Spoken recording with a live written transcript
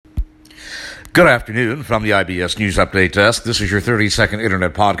Good afternoon from the IBS News Update Desk. This is your 30-second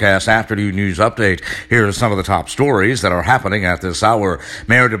Internet Podcast Afternoon News Update. Here are some of the top stories that are happening at this hour.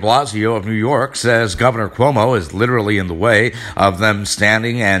 Mayor de Blasio of New York says Governor Cuomo is literally in the way of them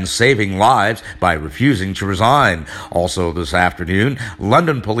standing and saving lives by refusing to resign. Also this afternoon,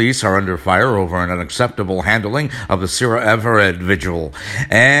 London police are under fire over an unacceptable handling of the Sarah Everard vigil.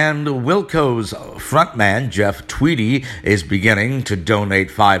 And Wilco's frontman, Jeff Tweedy, is beginning to donate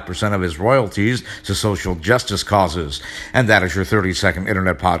 5% of his royalties to social justice causes. And that is your 30-second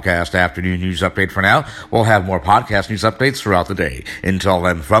Internet Podcast Afternoon News Update for now. We'll have more podcast news updates throughout the day. Until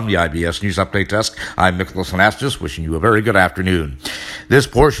then, from the IBS News Update Desk, I'm Nicholas Anastas, wishing you a very good afternoon. This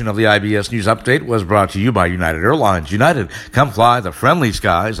portion of the IBS News Update was brought to you by United Airlines. United, come fly the friendly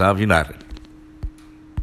skies of United.